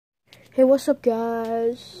Hey, what's up,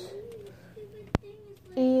 guys?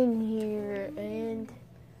 Ian here, and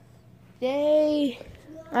today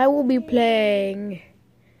I will be playing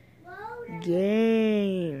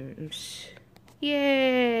games.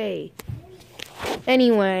 Yay!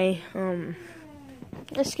 Anyway,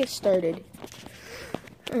 let's get started.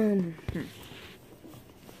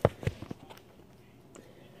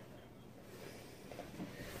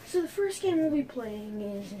 So the first game we'll be playing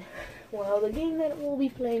is, well, the game that we'll be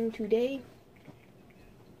playing today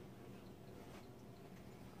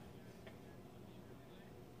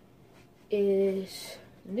is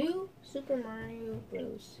New Super Mario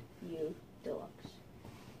Bros. U Deluxe.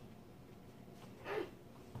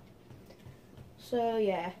 So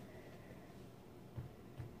yeah,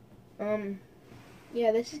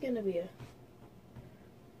 yeah, this is gonna be a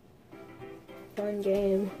fun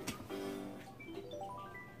game.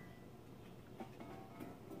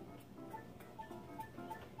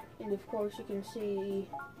 And of course you can see...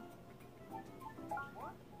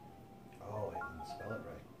 Oh, I didn't spell it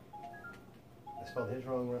right. I spelled his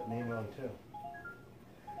name wrong too.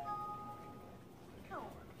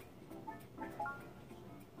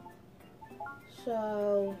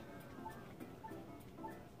 So,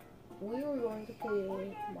 we were going to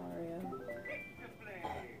play Mario.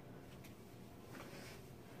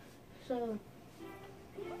 So,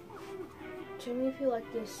 tell me if you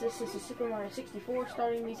like this. This is the Super Mario 64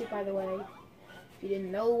 starting music, by the way. If you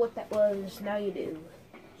didn't know what that was, now you do.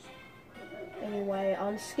 Anyway,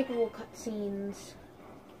 unskippable cutscenes.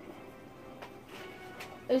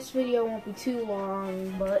 This video won't be too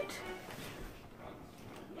long, but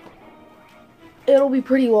it'll be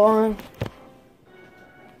pretty long.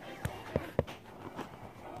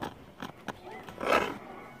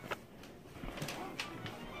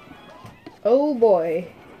 Oh boy.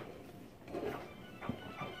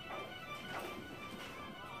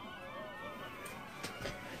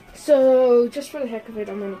 So, just for the heck of it,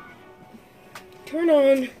 I'm gonna turn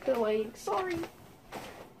on the light. Sorry.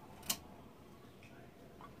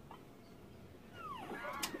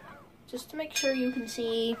 Just to make sure you can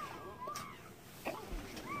see.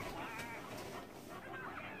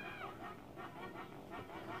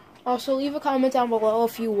 Also, leave a comment down below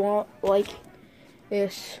if you want, like,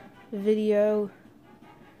 this video.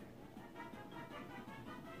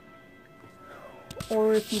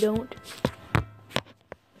 Or if you don't.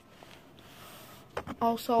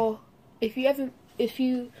 Also,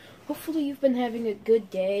 hopefully you've been having a good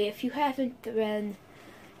day. If you haven't been,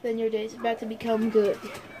 then your day's about to become good.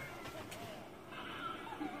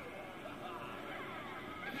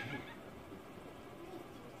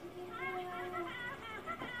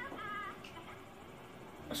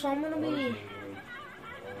 So I'm gonna be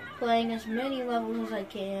playing as many levels as I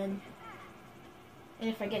can. And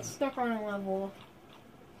if I get stuck on a level,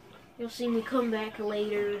 you'll see me come back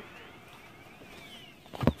later.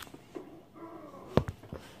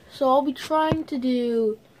 So I'll be trying to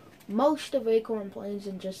do most of Acorn Plains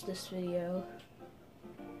in just this video.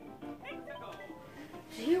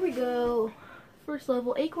 So here we go. First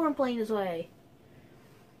level, Acorn Plains Way.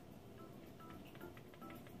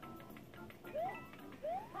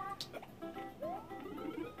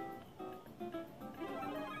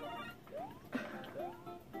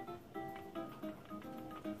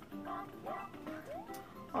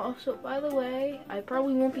 Also, by the way, I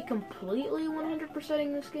probably won't be completely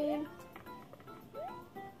 100%ing this game.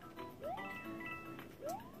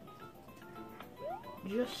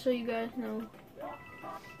 Just so you guys know,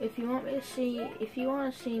 if you want to see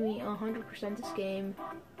me 100% this game,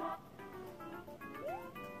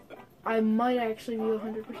 I might actually be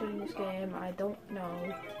 100%ing this game. I don't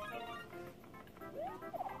know.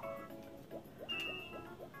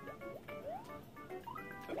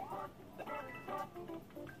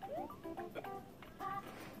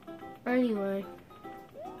 Anyway,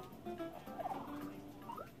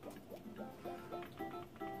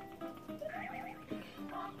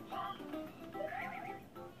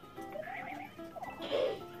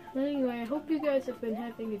 I hope you guys have been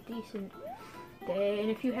having a decent day, and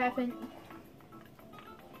if you haven't,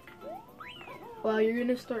 well, you're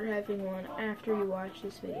gonna start having one after you watch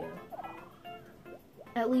this video.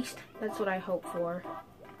 At least, that's what I hope for.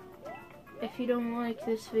 If you don't like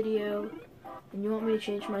this video, and you want me to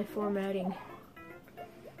change my formatting.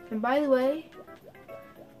 And by the way,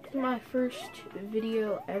 this is my first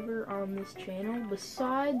video ever on this channel,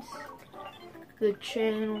 besides the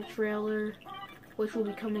channel trailer, which will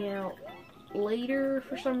be coming out later.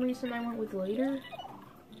 For some reason I went with later.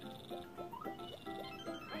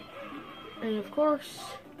 And of course,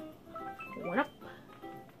 what up?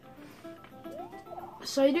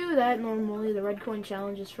 So I do that normally. The red coin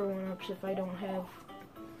challenge is for 1-ups if I don't have.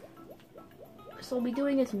 So I'll be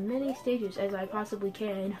doing as many stages as I possibly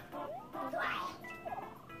can.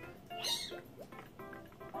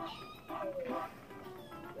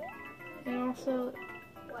 And also,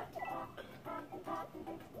 What?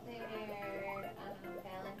 Their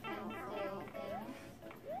Valentine's Day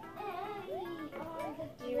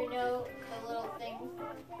things. Do you know the little things?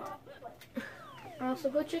 also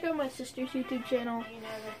go check out my sister's YouTube channel. Do you know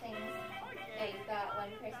the things that you got one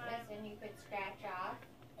Christmas and you could scratch off?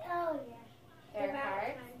 Oh yeah. Their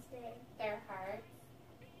hearts. Valentine's Day. Their hearts.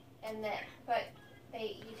 And but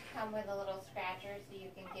they each come with a little scratcher so you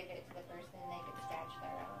can give it to the person and they can scratch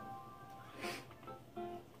their own.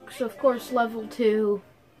 So of course level 2.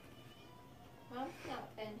 Mom's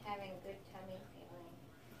not been having good tummy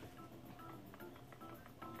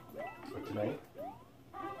feeling. For tonight?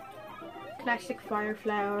 Classic fire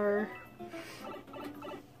flower.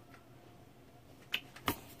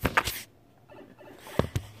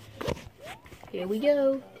 Here we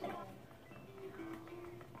go.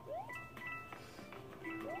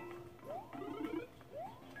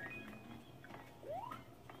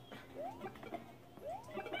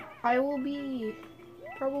 I will be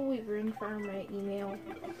probably verifying my email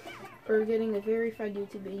or getting a verified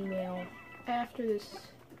YouTube email after this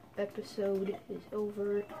episode is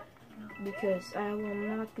over because I will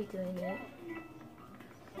not be doing it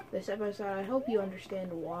this episode. I hope you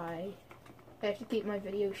understand why. I have to keep my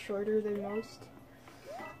videos shorter than most.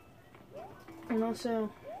 And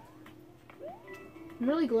also, I'm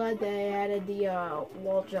really glad that I added the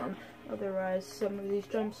wall jump. Otherwise, some of these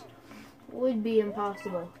jumps would be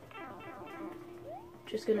impossible.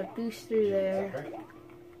 Just gonna boost through there. Does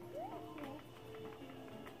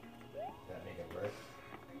that make it worse?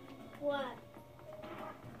 What?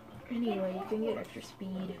 Anyway, you can get extra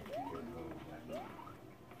speed.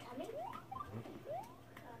 Coming?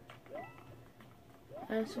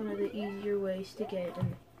 That's one of the easier ways to get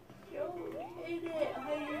in.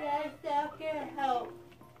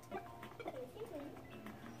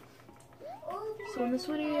 So in this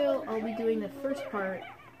video, I'll be doing the first part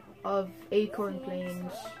of Acorn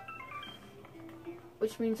Plains,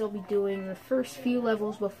 which means I'll be doing the first few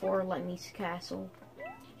levels before Letney's Castle, Did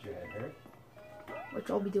your head hurt? which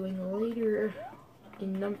I'll be doing later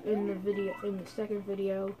in the second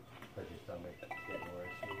video. But your stomach getting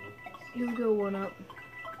worse? Here we go, 1-up.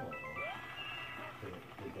 Did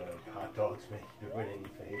the hot dogs make you do any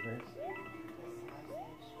favors?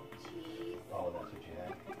 Oh, that's what you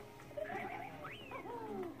had?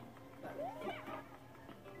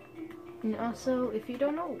 And also, if you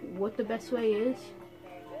don't know what the best way is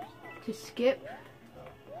to skip,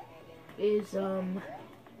 is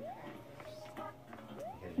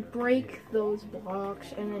break those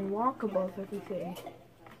blocks and then walk above everything.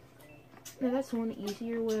 Now that's one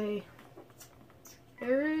easier way.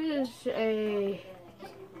 There is a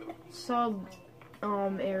sub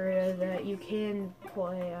area that you can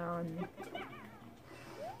play on.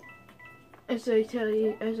 As I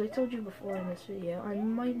told you before in this video, I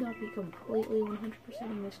might not be completely 100%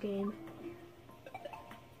 in this game.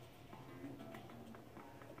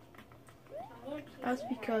 That's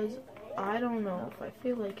because I don't know if I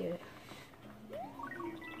feel like it.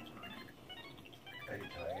 Are you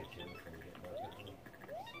tired too from getting up early?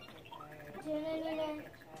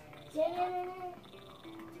 So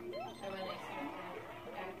when I started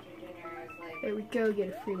after dinner, I was like, There we go, get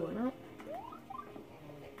a free 1-up.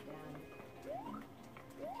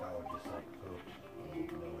 I would just like poop,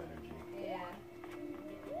 no energy. yeah.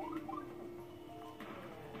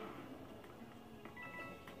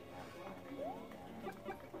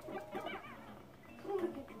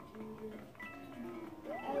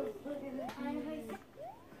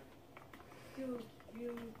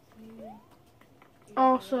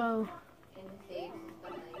 Also, And Fabe's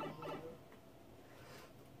behind you.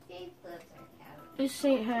 Fabe loves our couch. this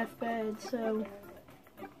ain't half bad, so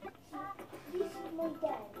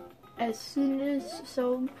as soon as,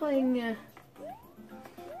 so I'm playing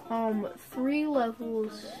 3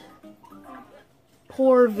 levels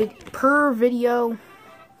per video.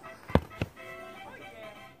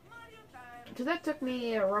 So that took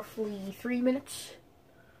me roughly 3 minutes.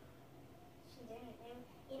 She didn't.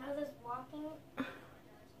 You know this walking?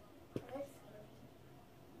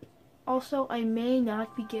 Also, I may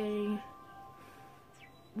not be getting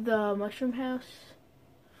the Mushroom House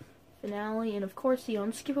finale, and of course the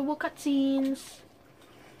unskippable cutscenes.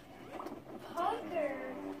 Punker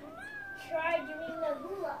tried doing the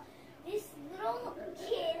hula. This little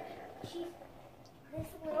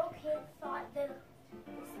kid thought this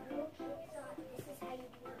is how you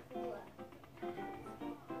do the hula.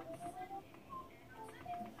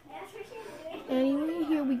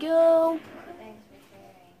 we go. Thanks for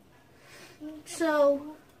sharing.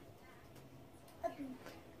 So,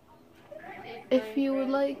 if you would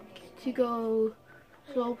like to go,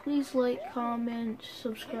 so please like, comment,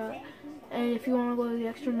 subscribe, and if you want to go the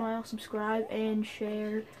extra mile, subscribe and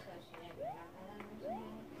share.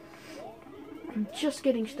 I'm just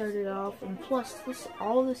getting started off, and plus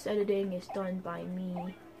all this editing is done by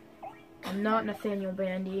me. I'm not Nathaniel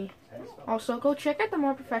Bandy. Also, go check out the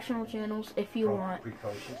more professional channels if you want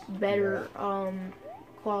better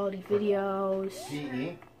quality videos.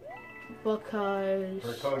 PE. Because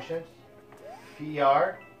Precocious.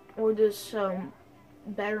 PR. or just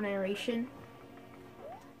better narration.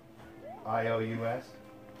 IOUS.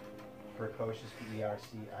 Precocious. PERCIOUS.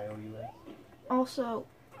 Also,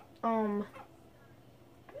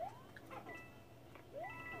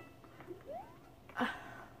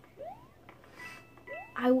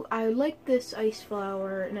 I like this ice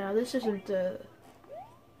flower. Now, this isn't the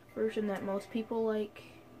version that most people like.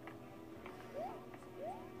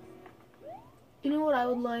 You know what I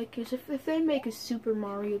would like is if they make a Super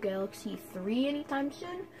Mario Galaxy 3 anytime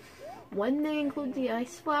soon, when they include the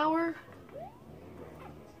ice flower,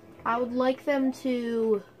 I would like them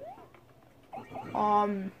to,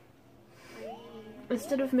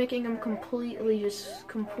 instead of making him completely just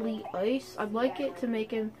complete ice, I'd like it to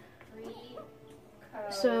make him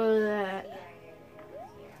so that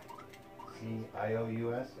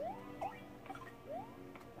CIOUS.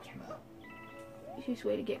 easiest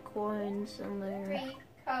way to get coins on there.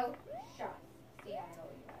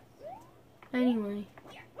 Anyway,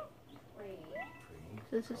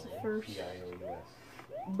 so this is the first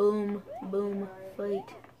boom fight.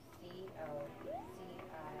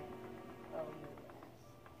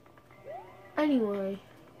 Anyway,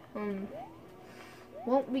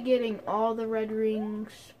 won't be getting all the red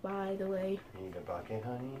rings, by the way. Need a bucket,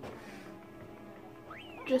 honey?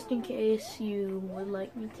 Just in case you would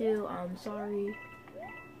like me to, I'm sorry.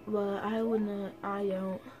 But I would not, I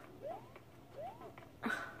don't.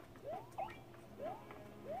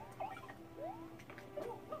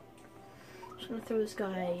 Just gonna throw this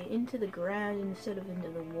guy into the ground instead of into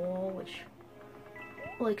the wall, which,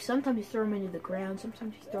 like, sometimes you throw them into the ground,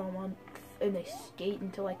 sometimes you throw them on and they skate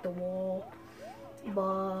into, like, the wall.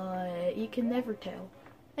 But you can never tell.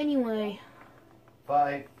 Anyway.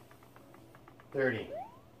 5:30.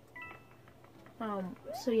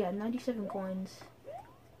 So yeah, 97 coins.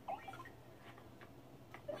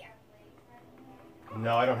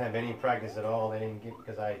 No, I don't have any practice at all. They didn't get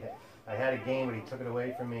because I had a game, but he took it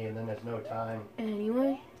away from me, and then there's no time.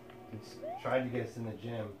 Anyway. He's tried to get us in the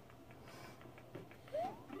gym.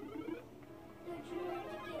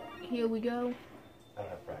 Here we go. I don't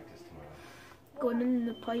have practice tomorrow. Going in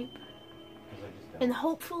the pipe. 'Cause I just don't. And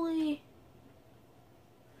hopefully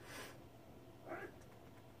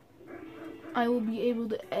I will be able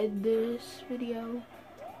to edit this video.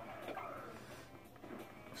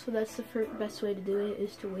 So that's the best way to do it,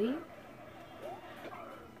 is to wait.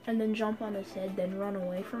 And then jump on his head, then run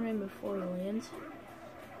away from him before he lands.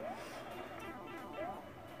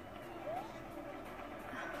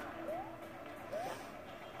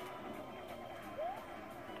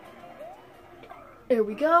 There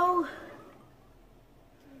we go.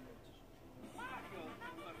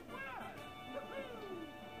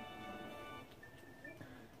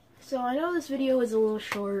 So I know this video is a little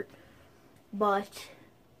short, but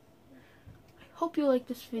I hope you like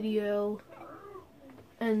this video.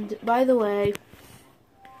 And by the way,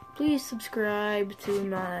 please subscribe to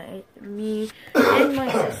me and my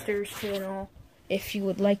sister's channel if you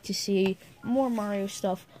would like to see more Mario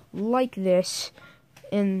stuff like this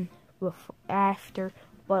after,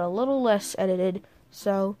 but a little less edited.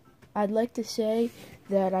 So I'd like to say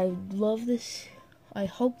that I love this. I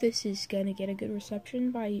hope this is gonna get a good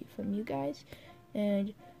reception from you guys,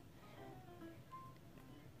 and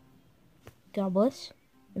God bless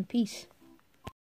and peace.